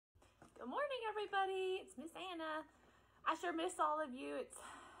Good morning, everybody. It's Miss Anna. I sure miss all of you.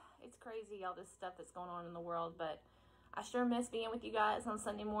 It's crazy, all this stuff that's going on in the world, but I sure miss being with you guys on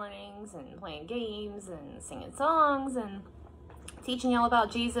Sunday mornings and playing games and singing songs and teaching y'all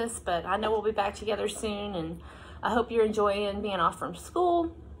about Jesus. But I know we'll be back together soon, and I hope you're enjoying being off from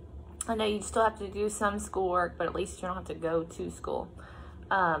school. I know you still have to do some schoolwork, but at least you don't have to go to school.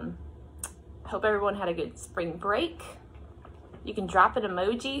 Hope everyone had a good spring break. You can drop an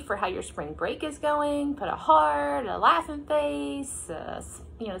emoji for how your spring break is going. Put a heart, a laughing face,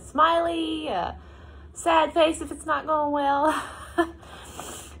 smiley, a sad face if it's not going well.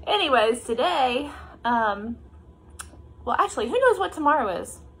 Anyways, today, well, actually, who knows what tomorrow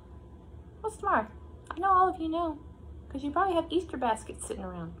is? What's tomorrow? I know all of you know, because you probably have Easter baskets sitting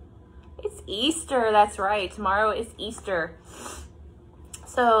around. It's Easter, that's right. Tomorrow is Easter.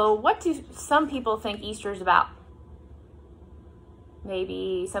 So what do some people think Easter is about?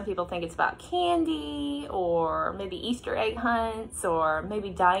 Maybe some people think it's about candy, or maybe Easter egg hunts, or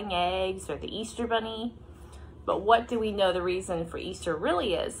maybe dyeing eggs, or the Easter bunny. But what do we know the reason for Easter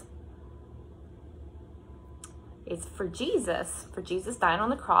really is? It's for Jesus. For Jesus dying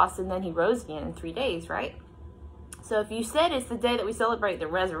on the cross, and then he rose again in 3 days, right? So if you said it's the day that we celebrate the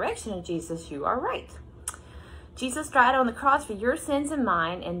resurrection of Jesus, you are right. Jesus died on the cross for your sins and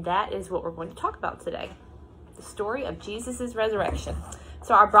mine, and that is what we're going to talk about today. The story of Jesus' resurrection.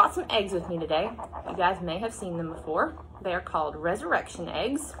 So I brought some eggs with me today. You guys may have seen them before. They are called resurrection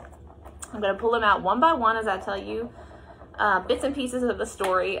eggs. I'm going to pull them out one by one as I tell you bits and pieces of the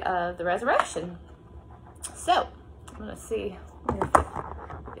story of the resurrection. So I'm going to see.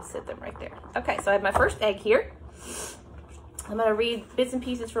 Just sit them right there. Okay, so I have my first egg here. I'm going to read bits and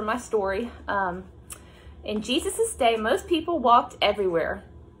pieces from my story. In Jesus' day, most people walked everywhere.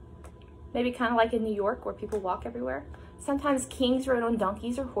 Maybe kind of like in New York where people walk everywhere. Sometimes kings rode on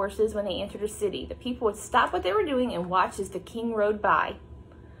donkeys or horses when they entered a city. The people would stop what they were doing and watch as the king rode by.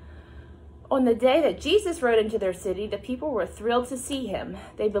 On the day that Jesus rode into their city, the people were thrilled to see him.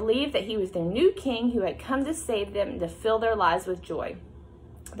 They believed that he was their new king who had come to save them and to fill their lives with joy.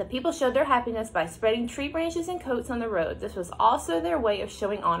 The people showed their happiness by spreading tree branches and coats on the road. This was also their way of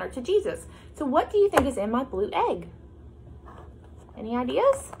showing honor to Jesus. So what do you think is in my blue egg? Any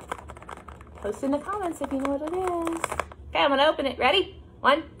ideas? Post in the comments if you know what it is. Okay, I'm gonna open it. Ready?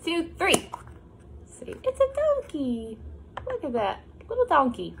 1, 2, 3. Let's see, it's a donkey. Look at that, little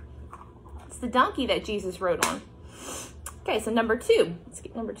donkey. It's the donkey that Jesus rode on. Okay, so number 2. Let's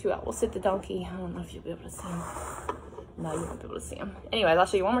get number 2 out. We'll sit the donkey. I don't know if you'll be able to see him. No, you won't be able to see him. Anyways, I'll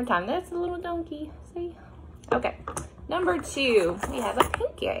show you one more time. That's a little donkey. See? Okay, number 2. We have a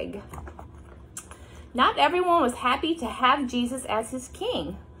pink egg. Not everyone was happy to have Jesus as his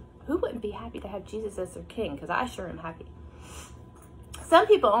king. Who wouldn't be happy to have Jesus as their king? Because I sure am happy. Some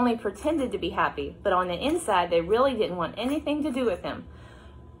people only pretended to be happy, but on the inside, they really didn't want anything to do with him.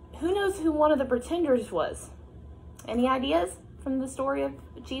 Who knows who one of the pretenders was? Any ideas from the story of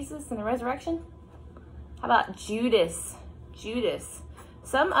Jesus and the resurrection? How about Judas? Judas.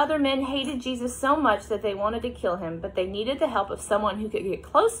 Some other men hated Jesus so much that they wanted to kill him, but they needed the help of someone who could get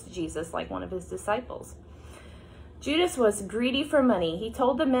close to Jesus, like one of his disciples. Judas was greedy for money. He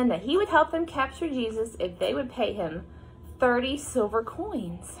told the men that he would help them capture Jesus if they would pay him 30 silver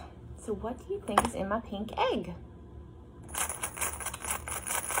coins. So what do you think is in my pink egg?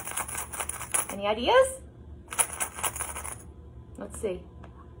 Any ideas? Let's see.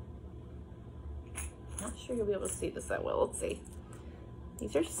 Not sure you'll be able to see this that well. Let's see.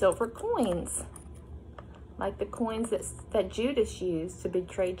 These are silver coins. Like the coins that Judas used to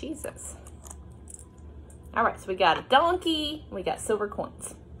betray Jesus. All right, so we got a donkey, we got silver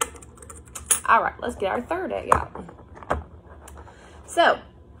coins. All right, let's get our third egg out. So,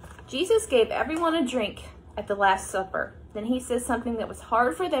 Jesus gave everyone a drink at the Last Supper. Then he says something that was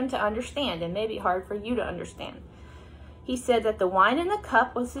hard for them to understand, and maybe hard for you to understand. He said that the wine in the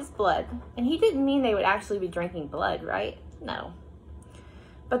cup was his blood, and he didn't mean they would actually be drinking blood, right? No.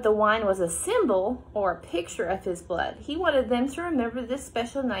 But the wine was a symbol or a picture of his blood. He wanted them to remember this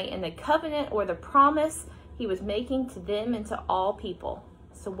special night and the covenant or the promise he was making to them and to all people.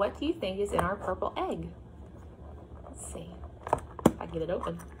 So what do you think is in our purple egg? Let's see. If I get it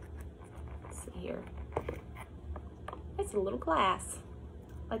open. Let's see here. It's a little glass.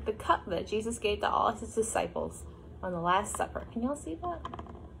 Like the cup that Jesus gave to all his disciples on the Last Supper. Can y'all see that?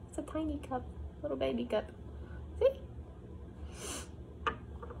 It's a tiny cup. Little baby cup. See?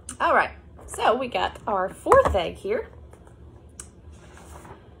 All right. So we got our fourth egg here.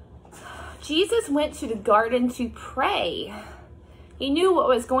 Jesus went to the garden to pray. He knew what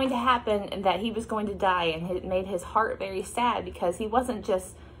was going to happen and that he was going to die, and it made his heart very sad because he wasn't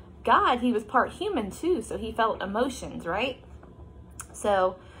just God, he was part human too, so he felt emotions, right?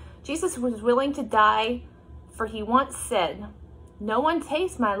 So Jesus was willing to die, for he once said, "No one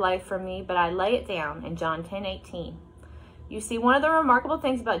takes my life from me, but I lay it down," in John 10:18. You see, one of the remarkable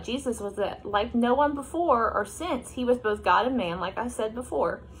things about Jesus was that, like no one before or since, he was both God and man, like I said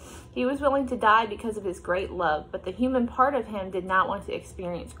before. He was willing to die because of his great love, but the human part of him did not want to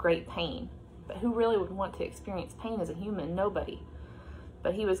experience great pain. But who really would want to experience pain as a human? Nobody.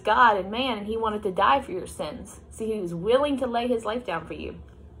 But he was God and man, and he wanted to die for your sins. See, he was willing to lay his life down for you.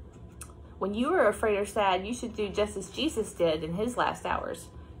 When you are afraid or sad, you should do just as Jesus did in his last hours.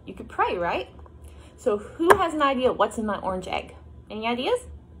 You could pray, right? So who has an idea what's in my orange egg? Any ideas?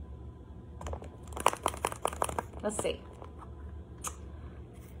 Let's see.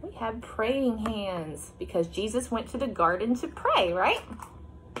 We have praying hands because Jesus went to the garden to pray, right?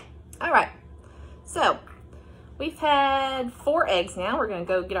 All right. So we've had 4 eggs now. We're going to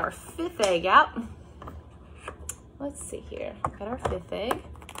go get our 5th egg out. Let's see here. Got our 5th egg.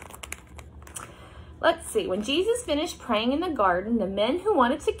 Let's see. When Jesus finished praying in the garden, the men who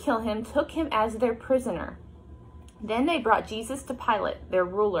wanted to kill him took him as their prisoner. Then they brought Jesus to Pilate, their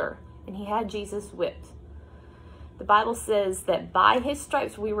ruler, and he had Jesus whipped. The Bible says that by his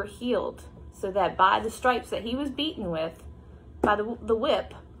stripes we were healed, so that by the stripes that he was beaten with, by the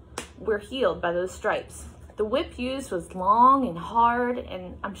whip, we're healed by those stripes. The whip used was long and hard,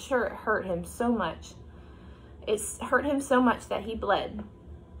 and I'm sure it hurt him so much. It hurt him so much that he bled.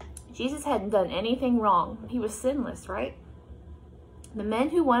 Jesus hadn't done anything wrong. He was sinless, right? The men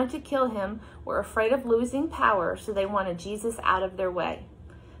who wanted to kill him were afraid of losing power, so they wanted Jesus out of their way.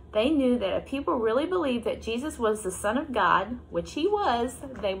 They knew that if people really believed that Jesus was the Son of God, which he was,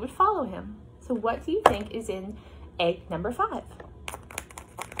 they would follow him. So what do you think is in egg number 5?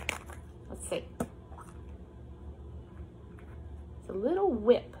 Let's see. It's a little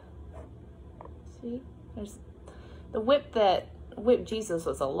whip. See? There's the whip that whipped Jesus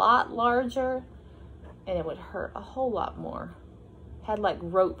was a lot larger, and it would hurt a whole lot more. Had like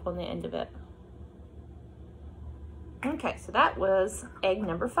rope on the end of it. Okay, so that was egg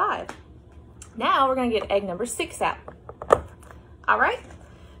number 5. Now we're going to get egg number 6 out. All right,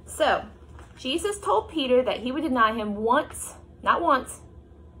 so Jesus told Peter that he would deny him once, not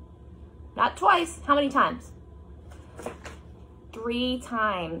twice. How many times? 3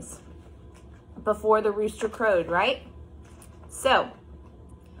 times before the rooster crowed, right? So,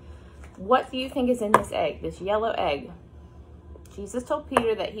 what do you think is in this egg, this yellow egg? Jesus told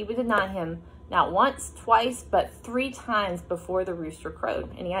Peter that he would deny him not once, twice, but 3 times before the rooster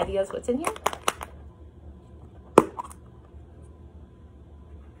crowed. Any ideas what's in here?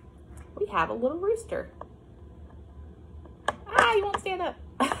 We have a little rooster. Ah, you won't stand up.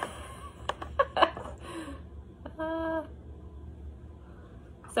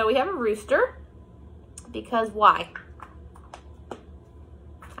 So we have a rooster because why?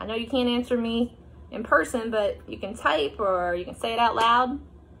 I know you can't answer me in person, but you can type or you can say it out loud.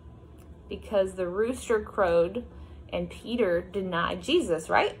 Because the rooster crowed and Peter denied Jesus,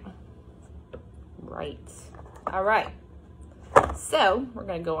 right? Right. All right. So we're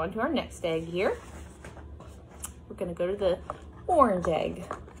going to go on to our next egg here. We're going to go to the orange egg.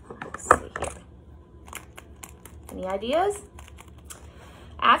 Let's see here. Any ideas?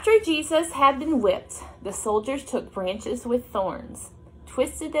 After Jesus had been whipped, the soldiers took branches with thorns,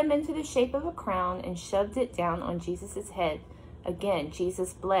 twisted them into the shape of a crown, and shoved it down on Jesus' head. Again,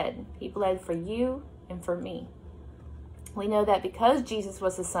 Jesus bled. He bled for you and for me. We know that because Jesus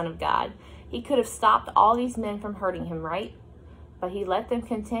was the Son of God, he could have stopped all these men from hurting him, right? But he let them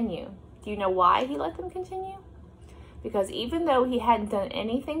continue. Do you know why he let them continue? Because even though he hadn't done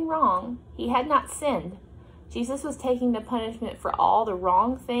anything wrong, he had not sinned. Jesus was taking the punishment for all the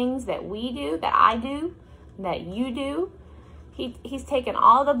wrong things that we do, that I do, that you do. He's taken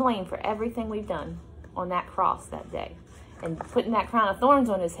all the blame for everything we've done on that cross that day. And putting that crown of thorns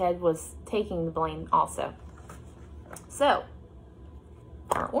on his head was taking the blame also. So,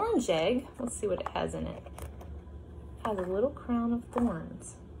 our orange egg, let's see what it has in it. It has a little crown of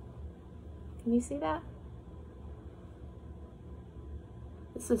thorns. Can you see that?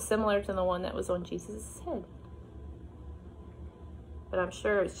 This is similar to the one that was on Jesus' head. But I'm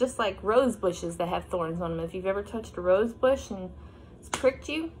sure it's just like rose bushes that have thorns on them. If you've ever touched a rose bush and it's pricked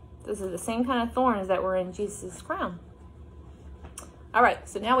you, this is the same kind of thorns that were in Jesus' crown. All right,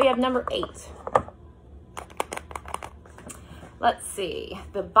 so now we have number 8. Let's see.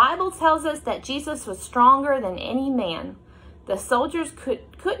 The Bible tells us that Jesus was stronger than any man. The soldiers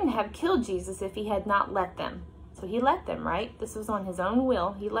couldn't have killed Jesus if he had not let them. So he let them, right? This was on his own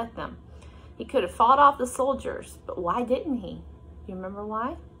will. He let them. He could have fought off the soldiers, but why didn't he? Do you remember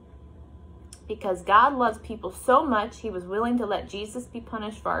why? Because God loves people so much, he was willing to let Jesus be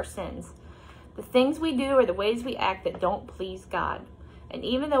punished for our sins. The things we do or the ways we act that don't please God. And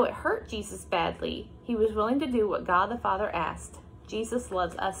even though it hurt Jesus badly, he was willing to do what God the Father asked. Jesus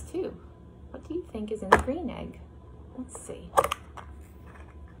loves us too. What do you think is in the green egg? Let's see.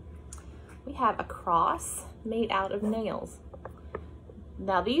 We have a cross made out of nails.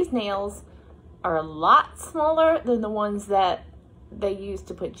 Now these nails are a lot smaller than the ones that they used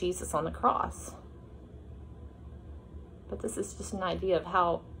to put Jesus on the cross. But this is just an idea of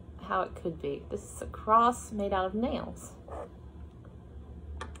how it could be. This is a cross made out of nails.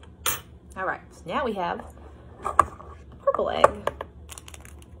 All right, so now we have a purple egg.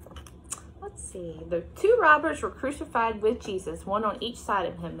 Let's see. The two robbers were crucified with Jesus, one on each side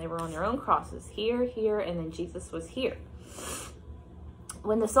of him. They were on their own crosses, here, and then Jesus was here.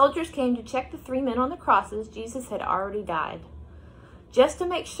 When the soldiers came to check the three men on the crosses, Jesus had already died. Just to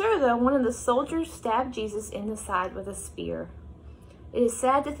make sure, though, one of the soldiers stabbed Jesus in the side with a spear. It is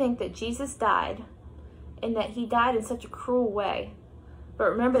sad to think that Jesus died, and that he died in such a cruel way. But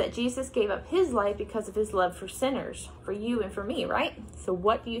remember that Jesus gave up his life because of his love for sinners, for you and for me, right? So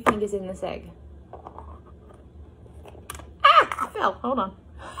what do you think is in this egg? Ah! I fell. Hold on.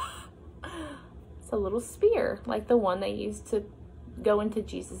 It's a little spear, like the one they used to go into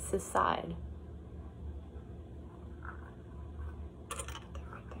Jesus' side.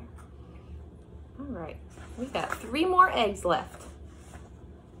 Right there. All right. We got 3 more eggs left.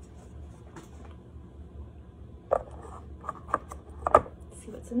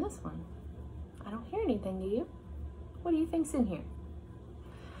 In this one. I don't hear anything, do you? What do you think's in here?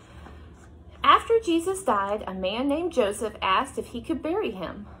 After Jesus died, a man named Joseph asked if he could bury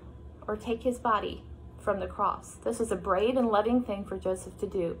him or take his body from the cross. This was a brave and loving thing for Joseph to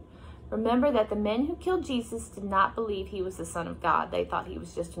do. Remember that the men who killed Jesus did not believe he was the Son of God. They thought he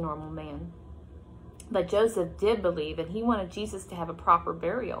was just a normal man. But Joseph did believe, and he wanted Jesus to have a proper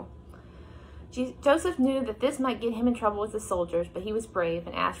burial. Joseph knew that this might get him in trouble with the soldiers, but he was brave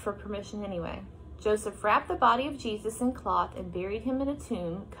and asked for permission anyway. Joseph wrapped the body of Jesus in cloth and buried him in a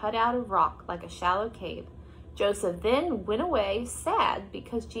tomb cut out of rock like a shallow cave. Joseph then went away sad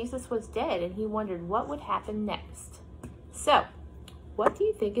because Jesus was dead, and he wondered what would happen next. So, what do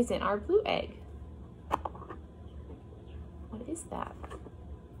you think is in our blue egg? What is that?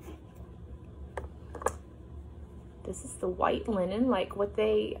 This is the white linen, like what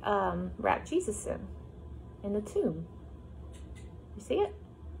they wrapped Jesus in the tomb. You see it?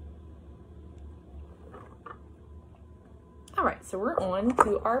 All right, so we're on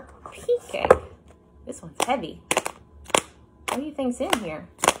to our pink egg. This one's heavy. What do you think's in here?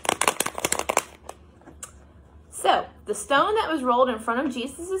 So, the stone that was rolled in front of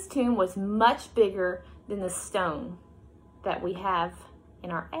Jesus' tomb was much bigger than the stone that we have in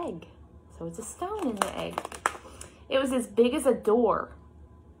our egg. So it's a stone in the egg. It was as big as a door.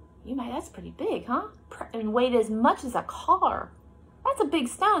 That's pretty big, huh? And weighed as much as a car. That's a big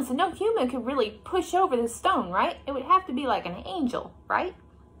stone, so no human could really push over this stone, right? It would have to be like an angel, right?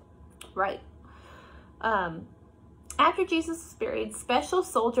 Right. After Jesus was buried, special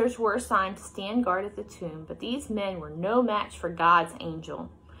soldiers were assigned to stand guard at the tomb, but these men were no match for God's angel.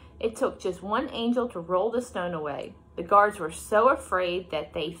 It took just one angel to roll the stone away. The guards were so afraid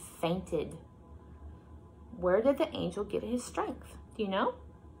that they fainted. Where did the angel get his strength? Do you know?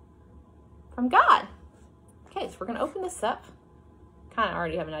 From God. Okay, so we're going to open this up. Kind of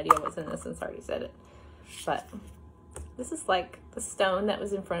already have an idea what's in this since I already said it. But this is like the stone that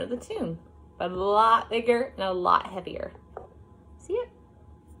was in front of the tomb, but a lot bigger and a lot heavier. See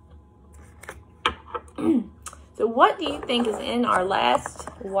it? So what do you think is in our last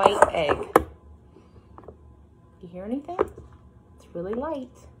white egg? You hear anything? It's really light.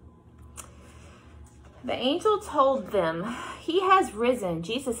 The angel told them, he has risen.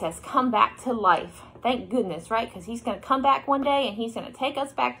 Jesus has come back to life. Thank goodness, right? Because he's going to come back one day and he's going to take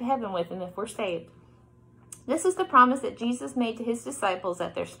us back to heaven with him if we're saved. This is the promise that Jesus made to his disciples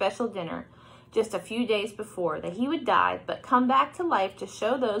at their special dinner just a few days before, that he would die but come back to life to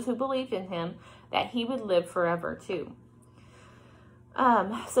show those who believed in him that he would live forever too.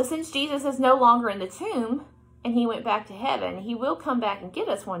 So since Jesus is no longer in the tomb and he went back to heaven, he will come back and get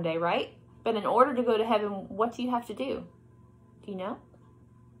us one day, right? But in order to go to heaven, what do you have to do? Do you know?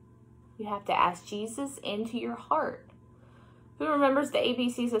 You have to ask Jesus into your heart. Who remembers the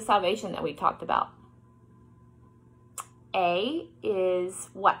ABCs of salvation that we talked about? A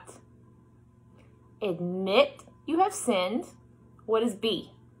is what? Admit you have sinned. What is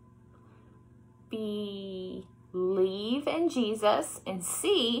B? Believe in Jesus. And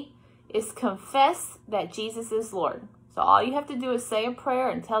C is confess that Jesus is Lord. So all you have to do is say a prayer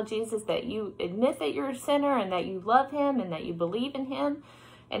and tell Jesus that you admit that you're a sinner and that you love him and that you believe in him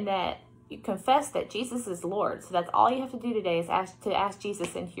and that you confess that Jesus is Lord. So that's all you have to do today is ask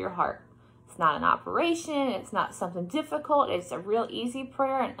Jesus into your heart. It's not an operation. It's not something difficult. It's a real easy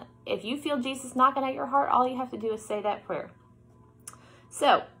prayer. And if you feel Jesus knocking at your heart, all you have to do is say that prayer.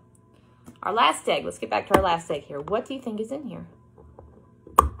 So our last egg, let's get back to our last egg here. What do you think is in here?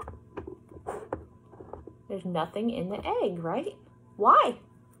 There's nothing in the egg, right? Why?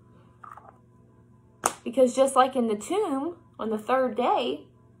 Because just like in the tomb on the third day,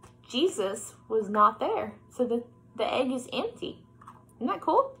 Jesus was not there. So the egg is empty. Isn't that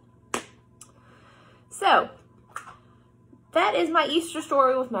cool? So that is my Easter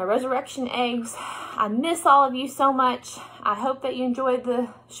story with my resurrection eggs. I miss all of you so much. I hope that you enjoyed the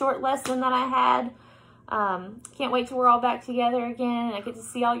short lesson that I had. Can't wait till we're all back together again. I get to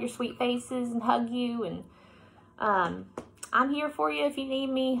see all your sweet faces and hug you. And I'm here for you if you need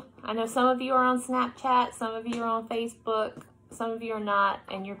me. I know some of you are on Snapchat. Some of you are on Facebook. Some of you are not.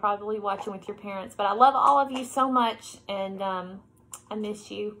 And you're probably watching with your parents. But I love all of you so much. And I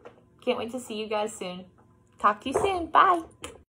miss you. Can't wait to see you guys soon. Talk to you soon. Bye.